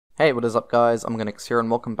Hey, what is up guys, Omogonix here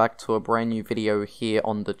and welcome back to a brand new video here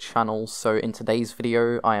on the channel. So in today's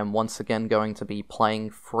video, I am once again going to be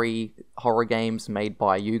playing free horror games made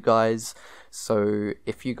by you guys. So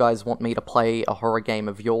if you guys want me to play a horror game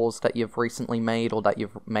of yours that you've recently made or that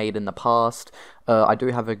you've made in the past, I do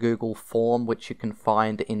have a Google form which you can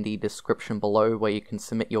find in the description below where you can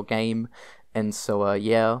submit your game. And so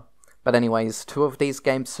yeah. But anyways, two of these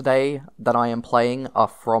games today that I am playing are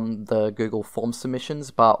from the Google Form submissions,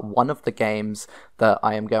 but one of the games that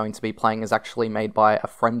I am going to be playing is actually made by a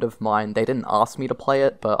friend of mine. They didn't ask me to play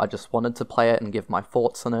it, but I just wanted to play it and give my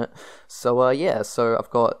thoughts on it. So yeah, so I've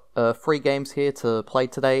got 3 games here to play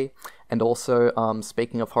today. And also,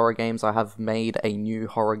 speaking of horror games, I have made a new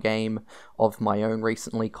horror game of my own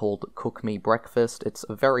recently called Cook Me Breakfast. It's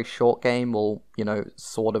a very short game, well, you know,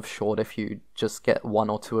 sort of short if you just get 1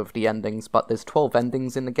 or 2 of the endings, but there's 12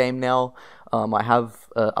 endings in the game now. I have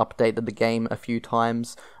updated the game a few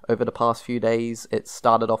times over the past few days. It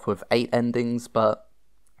started off with 8 endings, but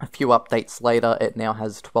a few updates later, it now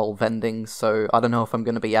has 12 endings, so I don't know if I'm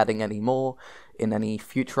going to be adding any more in any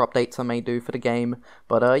future updates I may do for the game,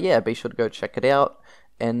 but yeah, be sure to go check it out,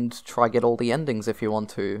 and try get all the endings if you want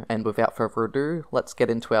to, and without further ado, let's get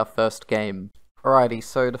into our first game. Alrighty,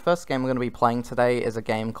 so the first game we're going to be playing today is a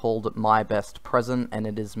game called My Best Present, and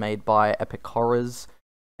it is made by Epic Horrors,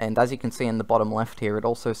 and as you can see in the bottom left here, it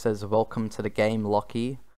also says, "Welcome to the game,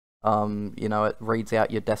 Lockie." You know, it reads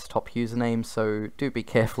out your desktop username, so do be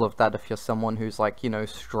careful of that if you're someone who's like, you know,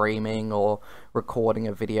 streaming or recording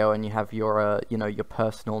a video and you have your, you know, your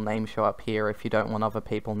personal name show up here if you don't want other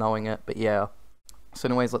people knowing it, but yeah. So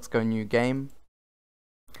anyways, let's go new game.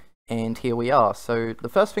 And here we are. So the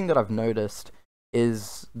first thing that I've noticed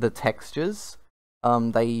is the textures.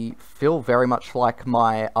 They feel very much like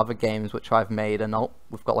my other games which I've made, and oh,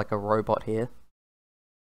 we've got like a robot here.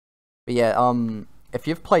 But yeah, if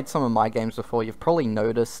you've played some of my games before, you've probably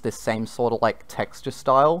noticed this same sort of like texture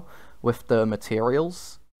style with the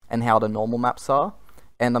materials and how the normal maps are.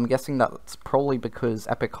 And I'm guessing that's probably because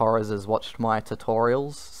Epic Horrors has watched my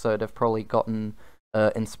tutorials, so they've probably gotten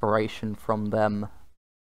inspiration from them.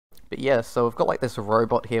 But yeah, so we've got like this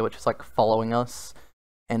robot here which is like following us.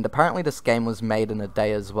 And apparently this game was made in a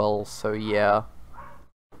day as well, so yeah.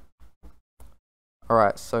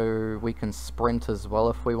 Alright, so we can sprint as well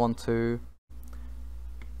if we want to.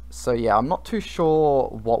 So yeah, I'm not too sure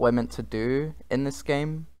what we're meant to do in this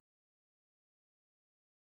game.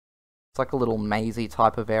 It's like a little mazy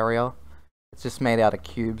type of area. It's just made out of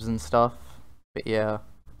cubes and stuff. But yeah.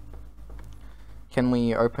 Can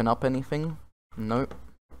we open up anything? Nope.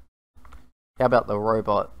 How about the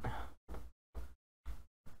robot?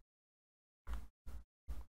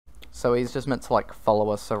 So he's just meant to like follow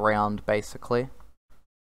us around basically.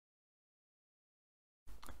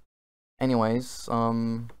 Anyways,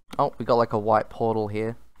 oh, we got like a white portal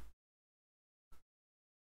here.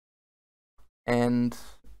 And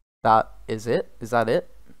that is it? Is that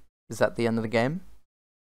it? Is that the end of the game?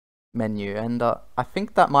 Menu, and I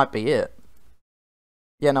think that might be it.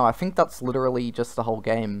 Yeah, no, I think that's literally just the whole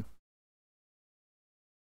game.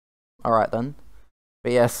 Alright then.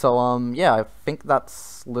 But yeah, so yeah, I think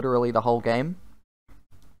that's literally the whole game.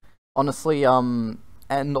 Honestly,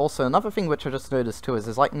 and also another thing which I just noticed too is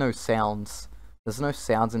there's like no sounds. There's no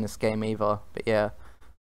sounds in this game either, but yeah.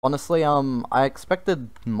 Honestly, I expected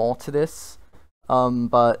more to this,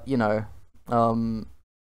 but, you know, I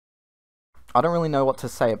don't really know what to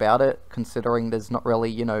say about it, considering there's not really,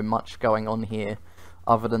 you know, much going on here,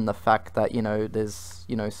 other than the fact that, you know, there's,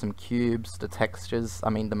 you know, some cubes, the textures, I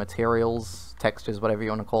mean, the materials, textures, whatever you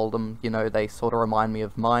want to call them, you know, they sort of remind me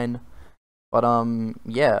of mine. But,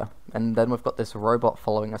 yeah, and then we've got this robot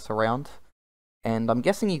following us around. And I'm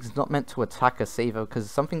guessing he's not meant to attack us either, because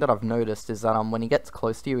something that I've noticed is that when he gets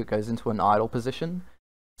close to you, it goes into an idle position.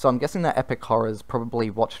 So I'm guessing that Epic Horrors probably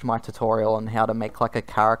watched my tutorial on how to make like a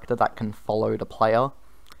character that can follow the player.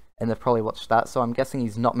 And they've probably watched that, so I'm guessing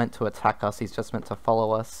he's not meant to attack us, he's just meant to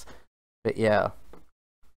follow us. But yeah.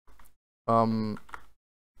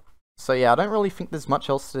 So yeah, I don't really think there's much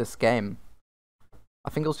else to this game. I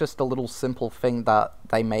think it was just a little simple thing that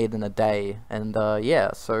they made in a day, and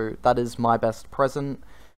yeah, so that is My Best Present.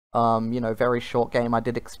 You know, very short game. I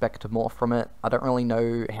did expect more from it. I don't really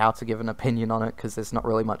know how to give an opinion on it, because there's not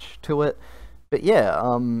really much to it. But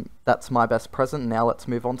yeah, that's My Best Present. Now let's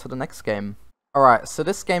move on to the next game. Alright, so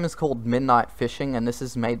this game is called Midnight Fishing, and this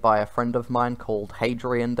is made by a friend of mine called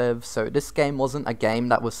Hadrian Dev. So this game wasn't a game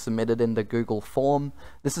that was submitted in the Google form.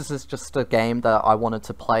 This is just a game that I wanted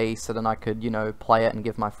to play so then I could, play it and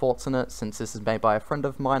give my thoughts on it, since this is made by a friend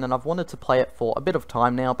of mine, and I've wanted to play it for a bit of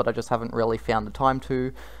time now, but I just haven't really found the time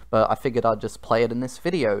to. But I figured I'd just play it in this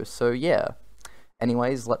video, so yeah.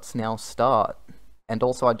 Anyways, let's now start. And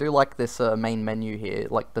also, I do like this main menu here,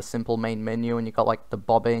 like the simple main menu, and you got like the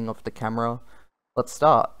bobbing of the camera. Let's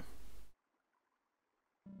start.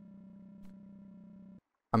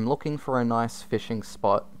 I'm looking for a nice fishing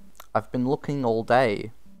spot. I've been looking all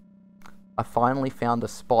day. I finally found a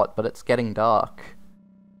spot, but it's getting dark.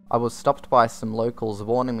 I was stopped by some locals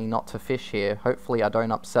warning me not to fish here. Hopefully I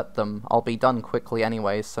don't upset them. I'll be done quickly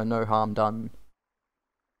anyway, so no harm done.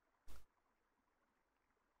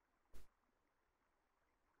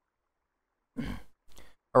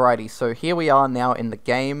 Alrighty, so here we are now in the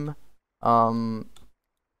game.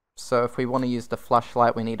 So if we want to use the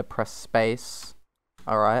flashlight, we need to press space.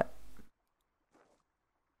 Alright.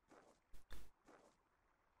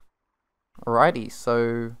 Alrighty,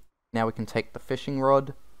 so now we can take the fishing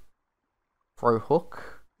rod, throw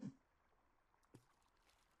hook.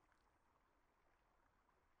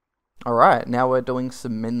 Alright, now we're doing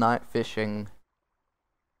some midnight fishing.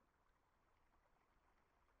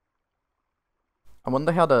 I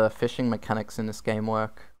wonder how the fishing mechanics in this game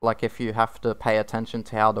work. Like if you have to pay attention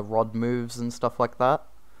to how the rod moves and stuff like that.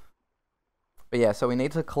 But yeah, so we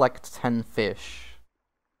need to collect 10 fish.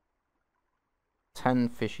 10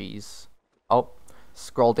 fishies. Oh,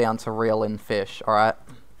 scroll down to reel in fish, alright.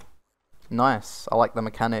 Nice, I like the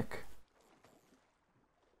mechanic.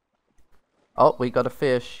 Oh, we got a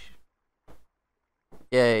fish.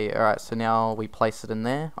 Yay, alright, so now we place it in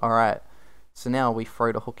there. Alright, so now we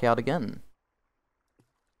throw the hook out again.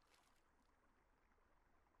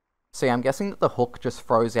 See, I'm guessing that the hook just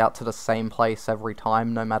throws out to the same place every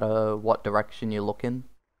time, no matter what direction you look in.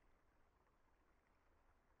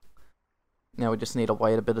 Now we just need to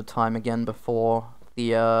wait a bit of time again before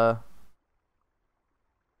the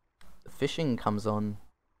fishing comes on.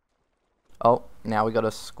 Oh, now we gotta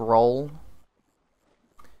scroll.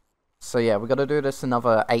 So yeah, we gotta do this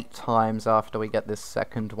another 8 times after we get this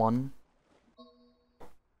second one.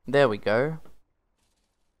 There we go.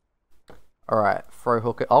 Alright, throw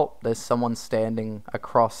hook. Oh, there's someone standing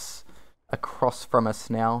across from us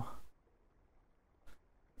now.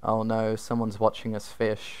 Oh no, someone's watching us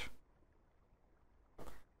fish.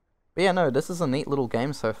 But yeah, no, this is a neat little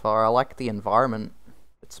game so far. I like the environment.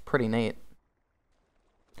 It's pretty neat.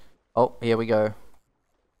 Oh, here we go.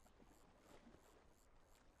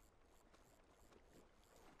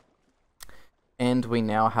 And we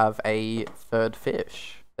now have a third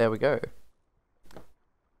fish. There we go.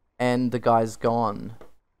 And the guy's gone.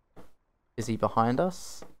 Is he behind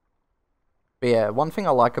us? But yeah, one thing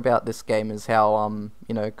I like about this game is how,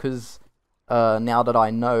 because now that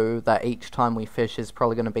I know that each time we fish is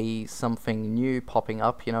probably going to be something new popping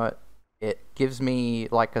up, it gives me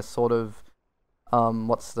like a sort of,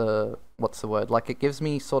 what's the word? Like, it gives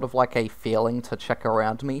me sort of like a feeling to check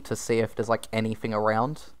around me to see if there's like anything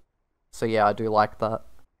around. So yeah, I do like that.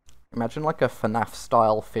 Imagine like a FNAF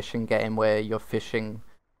style fishing game where you're fishing,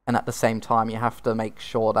 and at the same time, you have to make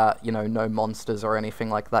sure that, no monsters or anything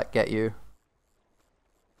like that get you.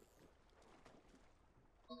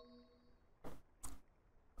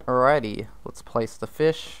 Alrighty, let's place the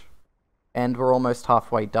fish. And we're almost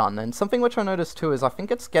halfway done. And something which I noticed too is I think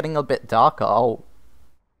it's getting a bit darker. Oh,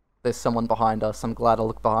 there's someone behind us. I'm glad I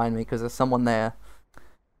looked behind me because there's someone there.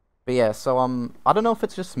 But yeah, so I don't know if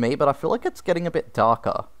it's just me, but I feel like it's getting a bit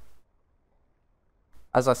darker.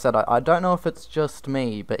 As I said, I don't know if it's just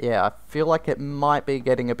me, but yeah, I feel like it might be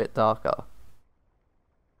getting a bit darker.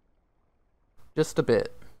 Just a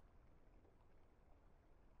bit.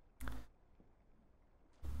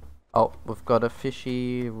 Oh, we've got a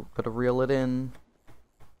fishy, we've got to reel it in.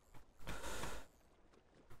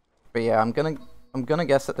 But yeah, I'm gonna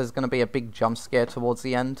guess that there's gonna be a big jump scare towards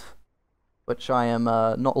the end, which I am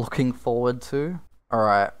not looking forward to.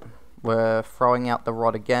 Alright. We're throwing out the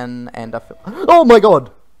rod again, and I feel— oh my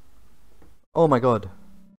god! Oh my god.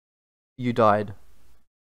 You died.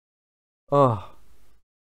 Oh.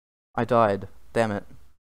 I died. Damn it.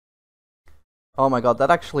 Oh my god, that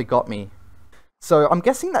actually got me. So, I'm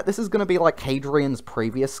guessing that this is gonna be like Hadrian's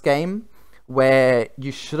previous game, where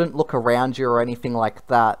you shouldn't look around you or anything like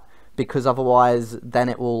that, because otherwise, then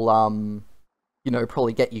it will,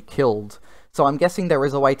 probably get you killed. So I'm guessing there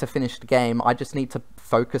is a way to finish the game. I just need to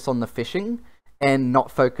focus on the fishing and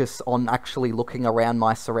not focus on actually looking around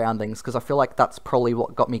my surroundings, because I feel like that's probably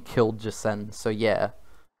what got me killed just then. So yeah.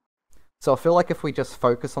 So I feel like if we just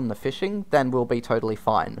focus on the fishing, then we'll be totally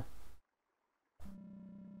fine.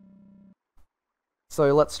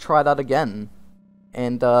 So let's try that again.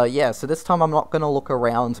 And yeah, so this time I'm not going to look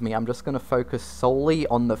around me, I'm just going to focus solely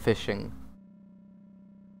on the fishing.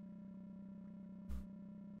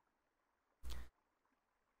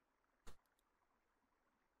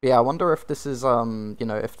 Yeah, I wonder if this is, you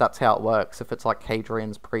know, if that's how it works, if it's like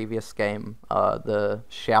Hadrian's previous game, the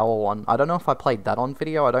shower one. I don't know if I played that on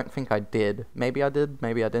video, I don't think I did. Maybe I did,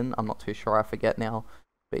 maybe I didn't, I'm not too sure, I forget now.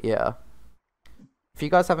 But yeah. If you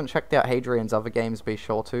guys haven't checked out Hadrian's other games, be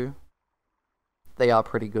sure to. They are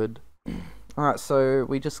pretty good. Alright, so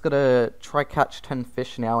we just gotta try catch 10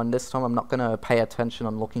 fish now, and this time I'm not gonna pay attention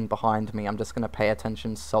on looking behind me, I'm just gonna pay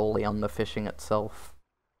attention solely on the fishing itself.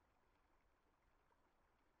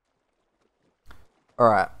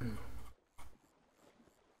 Alright.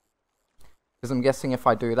 Because I'm guessing if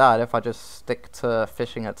I do that, if I just stick to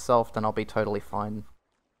fishing itself, then I'll be totally fine.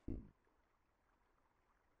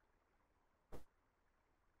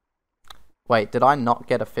 Wait, did I not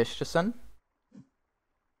get a fish just then?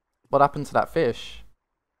 What happened to that fish?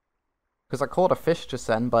 Because I caught a fish just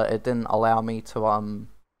then, but it didn't allow me to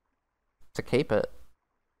keep it.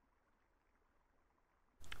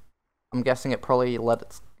 I'm guessing it probably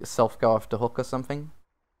let itself go off the hook or something.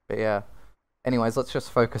 But yeah. Anyways, let's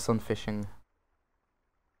just focus on fishing.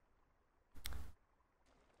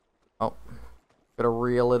 Oh. Gotta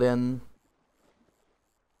reel it in.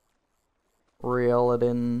 Reel it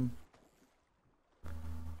in.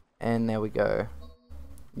 And there we go.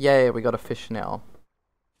 Yay, we got a fish now.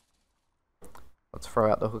 Let's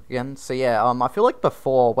throw out the hook again. So yeah, I feel like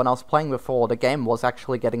before, when I was playing before, the game was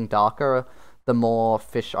actually getting darker the more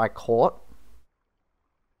fish I caught.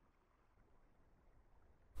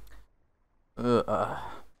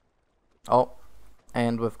 Oh,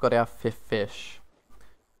 and we've got our 5th fish.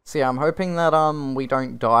 So yeah, I'm hoping that we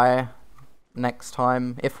don't die next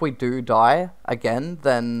time. If we do die again,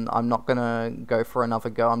 then I'm not gonna go for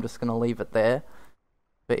another go, I'm just gonna leave it there.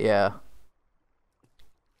 But yeah.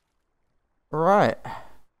 Right.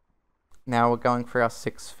 Now we're going for our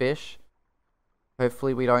 6th fish.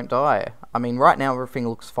 Hopefully we don't die. I mean, right now everything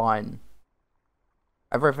looks fine.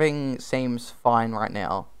 Everything seems fine right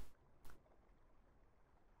now.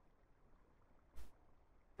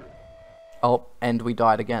 Oh, and we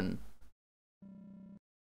died again.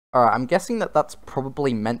 Alright, I'm guessing that that's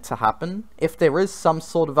probably meant to happen. If there is some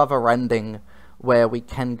sort of other ending where we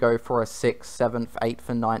can go for a 6th, 7th, 8th,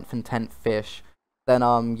 and 9th, and 10th fish, then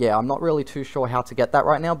yeah, I'm not really too sure how to get that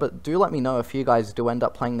right now, but do let me know if you guys do end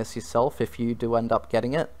up playing this yourself, if you do end up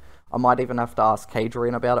getting it. I might even have to ask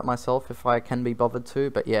Hadrian about it myself if I can be bothered to,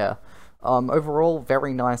 but yeah. Overall,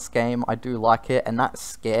 very nice game, I do like it, and that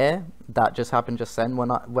scare that just happened just then,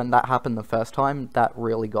 when that happened the first time, that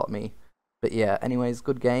really got me. But yeah, anyways,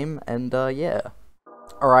 good game, and yeah.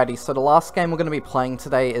 Alrighty, so the last game we're going to be playing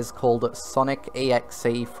today is called Sonic.exe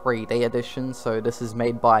 3D Edition, so this is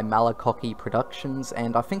made by Malakoki Productions,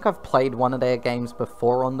 and I think I've played one of their games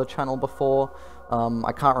before on the channel before.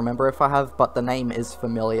 I can't remember if I have, but the name is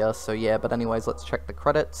familiar, so yeah, but anyways, let's check the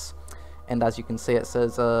credits. And as you can see, it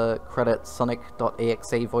says, credits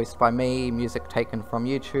Sonic.exe voiced by me, music taken from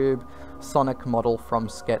YouTube, Sonic model from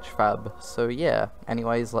Sketchfab. So yeah,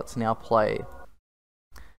 anyways, let's now play.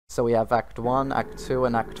 So we have Act 1, Act 2,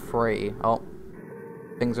 and Act 3. Oh,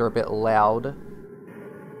 things are a bit loud.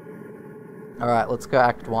 Alright, let's go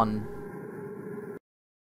Act 1.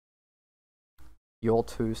 You're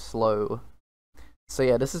too slow. So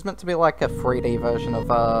yeah, this is meant to be like a 3D version of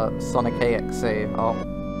Sonic.exe. Oh.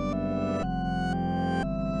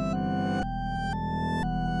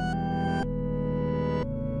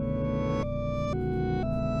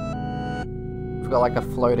 We've got like a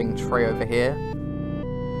floating tree over here.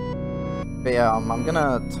 But yeah, I'm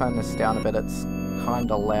gonna turn this down a bit, it's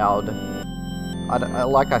kinda loud.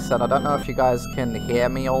 Like I said, I don't know if you guys can hear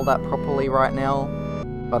me all that properly right now,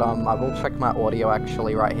 but I will check my audio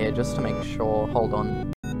actually right here, just to make sure. Hold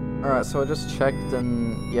on. Alright, so I just checked,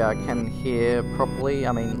 and yeah, I can hear properly.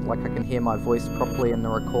 I mean, like, I can hear my voice properly in the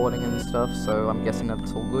recording and stuff, so I'm guessing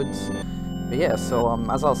that's all good. But yeah, so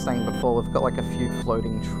as I was saying before, we've got like a few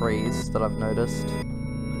floating trees that I've noticed.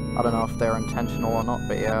 I don't know if they're intentional or not,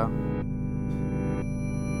 but yeah.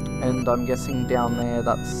 And I'm guessing down there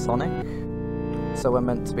that's Sonic. So we're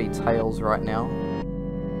meant to be Tails right now.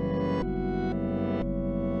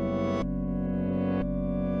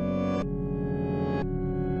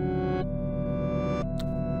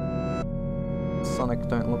 Sonic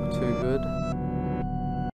don't look too good.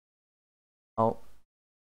 Oh,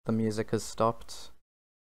 the music has stopped.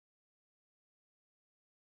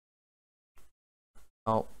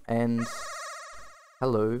 Oh, and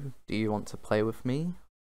hello, do you want to play with me?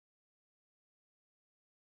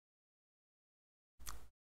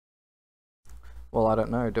 Well, I don't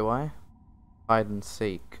know, do I? Hide and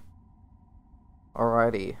seek.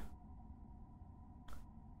 Alrighty.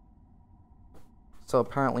 So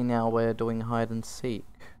apparently now we're doing hide and seek.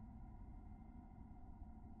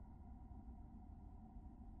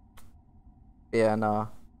 Yeah, nah.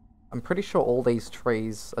 I'm pretty sure all these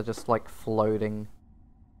trees are just like floating.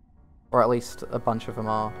 Or at least a bunch of them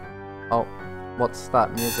are. Oh, what's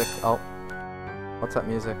that music? Oh, what's that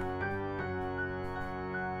music?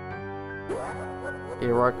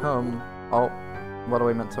 Here I come. Oh, what are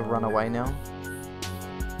we meant to run away now?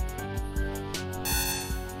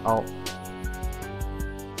 Oh.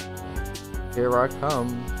 Here I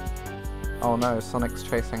come. Oh no, Sonic's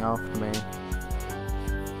chasing after me.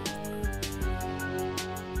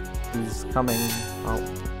 He's coming. Oh.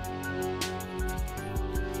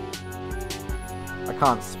 I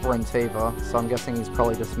can't sprint either, so I'm guessing he's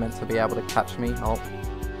probably just meant to be able to catch me. Oh.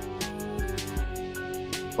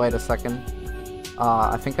 Wait a second.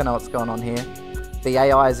 I think I know what's going on here. The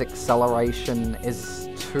AI's acceleration is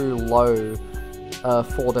too low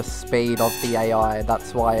for the speed of the AI.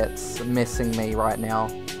 That's why it's missing me right now.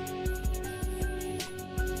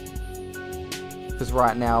 Because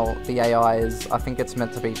right now, the AI is, I think it's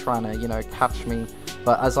meant to be trying to, you know, catch me.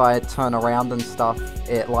 But as I turn around and stuff,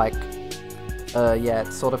 it like, yeah,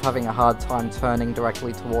 it's sort of having a hard time turning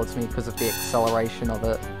directly towards me because of the acceleration of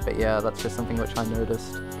it. But yeah, that's just something which I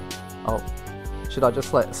noticed. Oh. Should I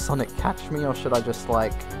just let Sonic catch me, or should I just,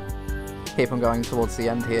 like, keep on going towards the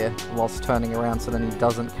end here, whilst turning around so then he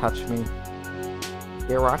doesn't catch me?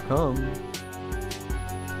 Here I come.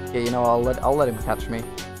 Yeah, you know, I'll let him catch me.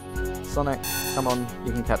 Sonic, come on,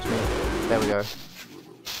 you can catch me. There we go.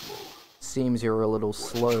 Seems you're a little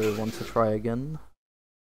slow, want to try again?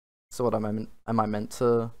 So what, am I meant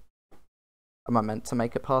to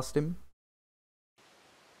make it past him?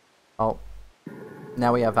 Oh.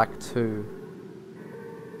 Now we have Act 2.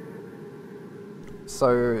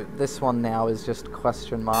 So this one now is just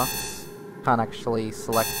question marks. Can't actually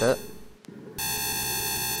select it.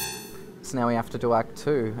 So now we have to do Act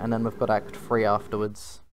 2, and then we've got Act 3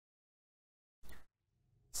 afterwards.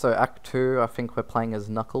 So Act 2, I think we're playing as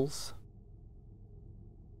Knuckles.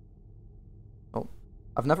 Oh,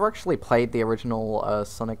 I've never actually played the original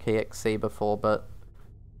Sonic.exe before, but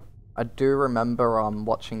I do remember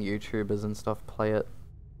watching YouTubers and stuff play it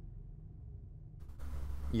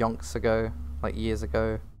yonks ago, like years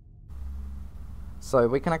ago. So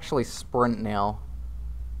we can actually sprint now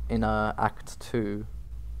in Act 2.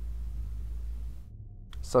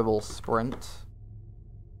 So we'll sprint.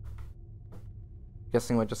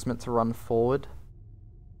 Guessing we're just meant to run forward.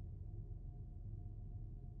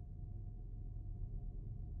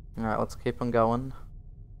 Alright, let's keep on going.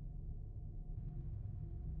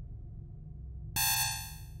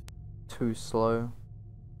 Too slow.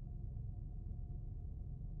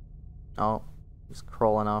 Oh, he's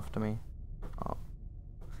crawling after me. Oh.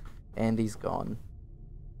 And he's gone.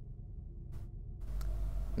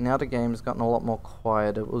 Now the game's gotten a lot more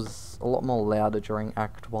quiet. It was a lot more louder during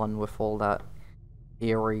Act 1 with all that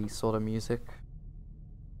eerie sort of music.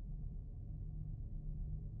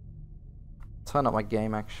 Turn up my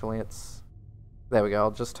game actually, there we go, I'll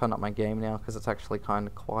just turn up my game now because it's actually kind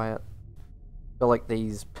of quiet. I feel like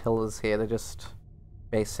these pillars here, they're just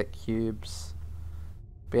basic cubes.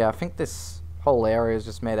 But yeah, I think this whole area is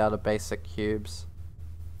just made out of basic cubes.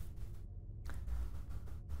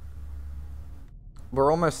 We're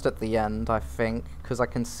almost at the end, I think, because I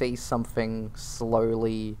can see something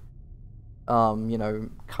slowly, you know,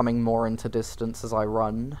 coming more into distance as I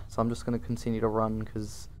run. So I'm just going to continue to run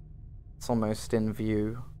because it's almost in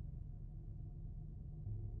view.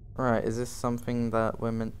 Alright, is this something that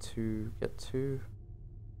we're meant to get to?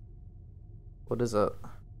 What is it?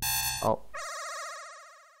 Oh.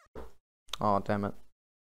 Oh, damn it.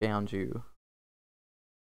 Found you.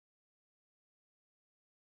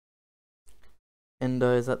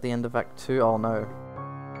 Endo is at the end of Act 2. Oh no.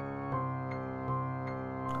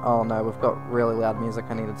 Oh no, we've got really loud music.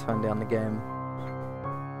 I need to turn down the game.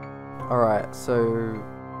 Alright, so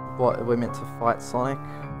what, are we meant to fight Sonic?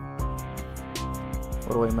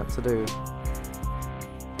 What are we meant to do?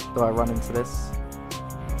 Do I run into this?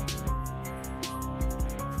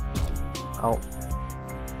 Oh.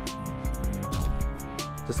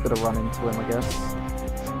 Just gotta run into him, I guess.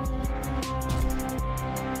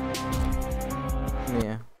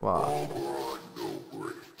 Yeah, wow.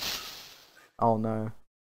 Oh no.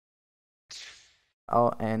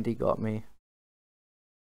 Oh, Andy got me.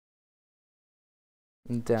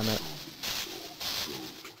 Damn it.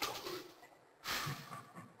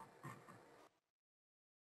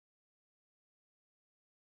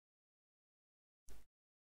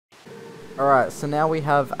 Alright, so now we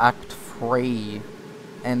have Act 3,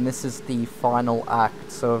 and this is the final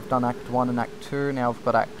act. So I've done Act 1 and Act 2, now I've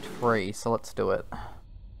got Act 3, so let's do it.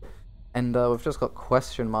 And we've just got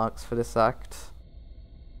question marks for this act.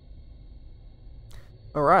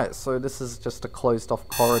 Alright, so this is just a closed off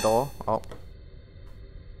corridor. Oh.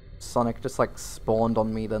 Sonic just like spawned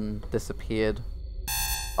on me, then disappeared.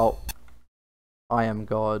 Oh. I am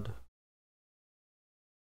God.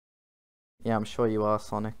 Yeah, I'm sure you are,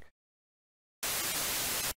 Sonic.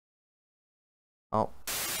 Oh.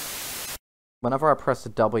 Whenever I press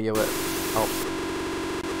W, it... Oh.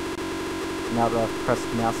 Now that I've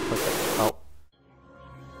pressed mouse click it... Oh.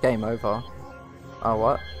 Game over. Oh,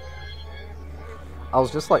 what? I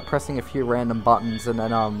was just like pressing a few random buttons and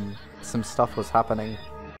then some stuff was happening.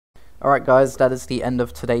 Alright guys, that is the end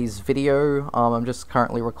of today's video. I'm just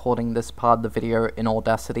currently recording this part of the video in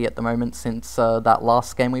Audacity at the moment since that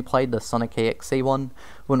last game we played, the Sonic.exe one.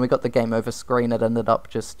 When we got the game over screen, it ended up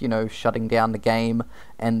just, you know, shutting down the game,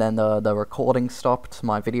 and then the recording stopped,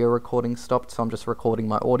 my video recording stopped, so I'm just recording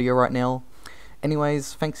my audio right now.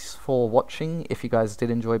 Anyways, thanks for watching. If you guys did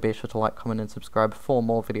enjoy, be sure to like, comment, and subscribe for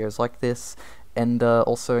more videos like this. And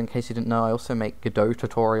also, in case you didn't know, I also make Godot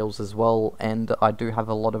tutorials as well, and I do have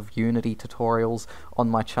a lot of Unity tutorials on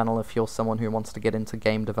my channel if you're someone who wants to get into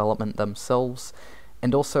game development themselves.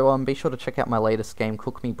 And also, be sure to check out my latest game,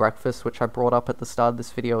 Cook Me Breakfast, which I brought up at the start of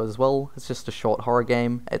this video as well. It's just a short horror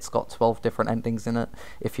game. It's got 12 different endings in it,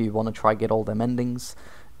 if you want to try get all them endings.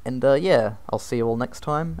 And yeah, I'll see you all next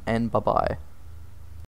time, and bye-bye.